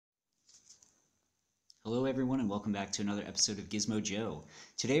Hello everyone and welcome back to another episode of Gizmo Joe.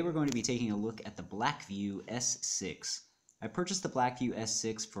 Today we're going to be taking a look at the Blackview S6. I purchased the Blackview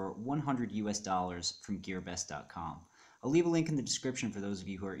S6 for $100 from gearbest.com. I'll leave a link in the description for those of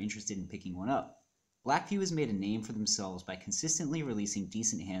you who are interested in picking one up. Blackview has made a name for themselves by consistently releasing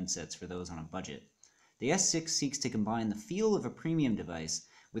decent handsets for those on a budget. The S6 seeks to combine the feel of a premium device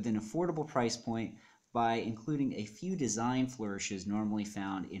with an affordable price point by including a few design flourishes normally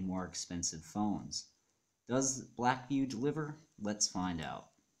found in more expensive phones. Does Blackview deliver? Let's find out.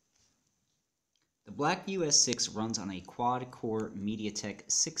 The Blackview S6 runs on a quad-core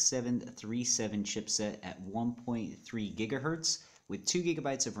MediaTek 6737 chipset at 1.3 GHz with 2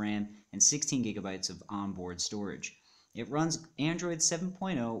 GB of RAM and 16 GB of onboard storage. It runs Android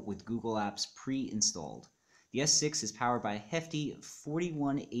 7.0 with Google Apps pre-installed. The S6 is powered by a hefty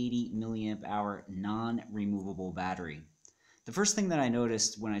 4180 mAh non-removable battery. The first thing that I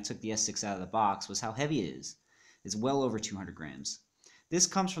noticed when I took the S6 out of the box was how heavy it is. It's well over 200 grams. This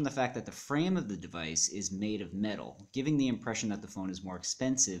comes from the fact that the frame of the device is made of metal, giving the impression that the phone is more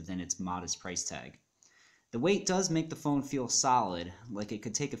expensive than its modest price tag. The weight does make the phone feel solid, like it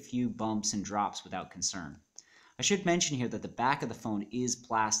could take a few bumps and drops without concern. I should mention here that the back of the phone is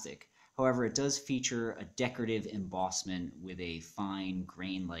plastic. However, it does feature a decorative embossment with a fine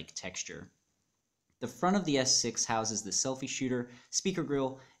grain-like texture. The front of the S6 houses the selfie shooter, speaker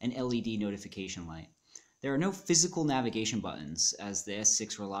grille, and LED notification light. There are no physical navigation buttons, as the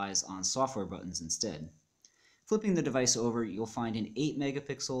S6 relies on software buttons instead. Flipping the device over, you'll find an 8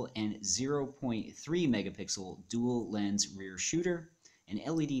 megapixel and 0.3 megapixel dual lens rear shooter, an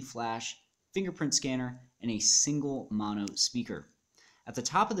LED flash, fingerprint scanner, and a single mono speaker. At the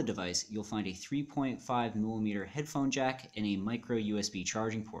top of the device, you'll find a 3.5mm headphone jack and a micro USB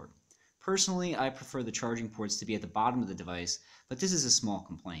charging port. Personally, I prefer the charging ports to be at the bottom of the device, but this is a small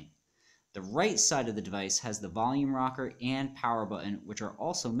complaint. The right side of the device has the volume rocker and power button, which are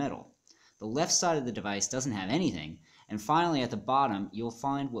also metal. The left side of the device doesn't have anything, and finally at the bottom you'll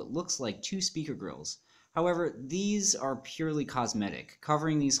find what looks like two speaker grills. However, these are purely cosmetic.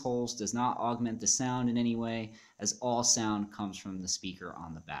 Covering these holes does not augment the sound in any way, as all sound comes from the speaker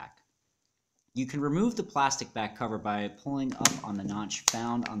on the back. You can remove the plastic back cover by pulling up on the notch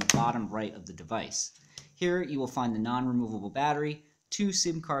found on the bottom right of the device. Here you will find the non-removable battery, 2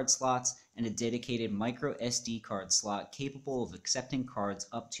 SIM card slots, and a dedicated microSD card slot capable of accepting cards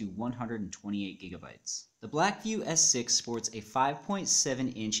up to 128 GB. The Blackview S6 sports a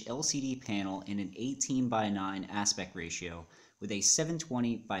 5.7-inch LCD panel and an 18:9 aspect ratio with a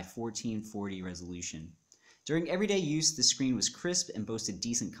 720 by 1440 resolution. During everyday use, the screen was crisp and boasted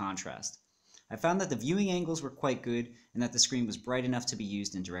decent contrast. I found that the viewing angles were quite good and that the screen was bright enough to be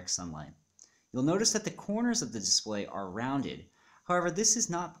used in direct sunlight. You'll notice that the corners of the display are rounded. However, this is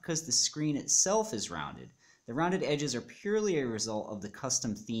not because the screen itself is rounded. The rounded edges are purely a result of the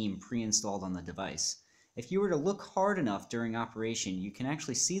custom theme pre-installed on the device. If you were to look hard enough during operation, you can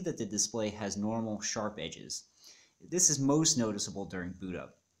actually see that the display has normal sharp edges. This is most noticeable during boot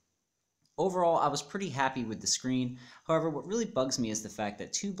up. Overall, I was pretty happy with the screen. However, what really bugs me is the fact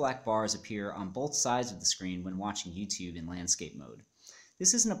that 2 black bars appear on both sides of the screen when watching YouTube in landscape mode.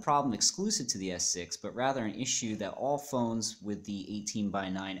 This isn't a problem exclusive to the S6, but rather an issue that all phones with the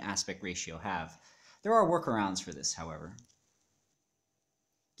 18:9 aspect ratio have. There are workarounds for this, however.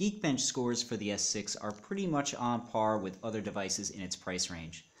 Geekbench scores for the S6 are pretty much on par with other devices in its price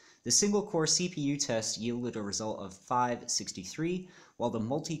range. The single-core CPU test yielded a result of 563, while the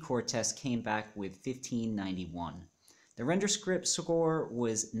multi-core test came back with 1591. The render script score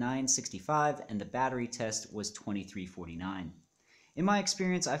was 965, and the battery test was 2349. In my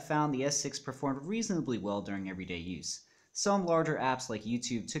experience, I found the S6 performed reasonably well during everyday use. Some larger apps like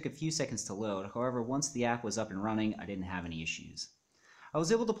YouTube took a few seconds to load, however, once the app was up and running, I didn't have any issues. I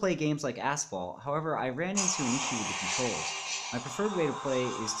was able to play games like Asphalt, however, I ran into an issue with the controls. My preferred way to play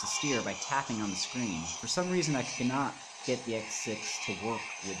is to steer by tapping on the screen. For some reason, I could not get the S6 to work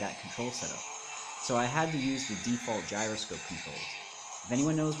with that control setup, so I had to use the default gyroscope controls. If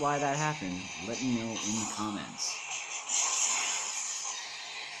anyone knows why that happened, let me know in the comments.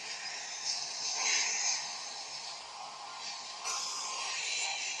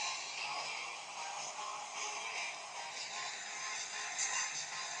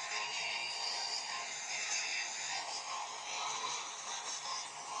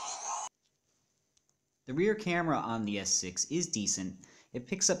 The rear camera on the S6 is decent. It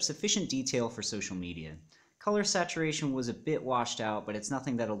picks up sufficient detail for social media. Color saturation was a bit washed out, but it's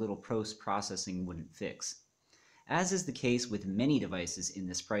nothing that a little post-processing wouldn't fix. As is the case with many devices in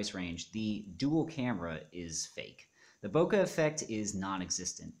this price range, the dual camera is fake. The bokeh effect is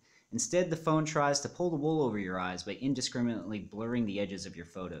non-existent. Instead, the phone tries to pull the wool over your eyes by indiscriminately blurring the edges of your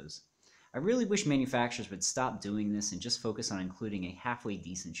photos. I really wish manufacturers would stop doing this and just focus on including a halfway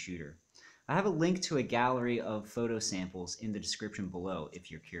decent shooter. I have a link to a gallery of photo samples in the description below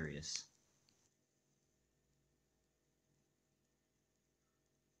if you're curious.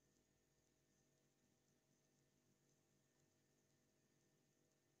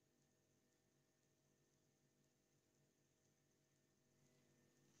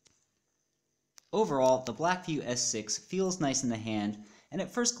 Overall, the Blackview S6 feels nice in the hand, and at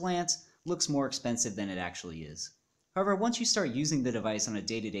first glance, looks more expensive than it actually is. However, once you start using the device on a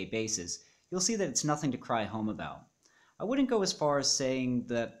day-to-day basis, you'll see that it's nothing to cry home about. I wouldn't go as far as saying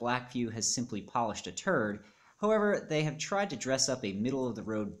that Blackview has simply polished a turd. However, they have tried to dress up a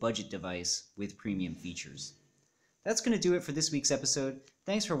middle-of-the-road budget device with premium features. That's going to do it for this week's episode.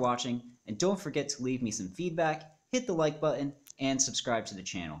 Thanks for watching, and don't forget to leave me some feedback, hit the like button, and subscribe to the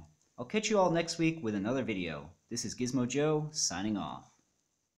channel. I'll catch you all next week with another video. This is Gizmo Joe, signing off.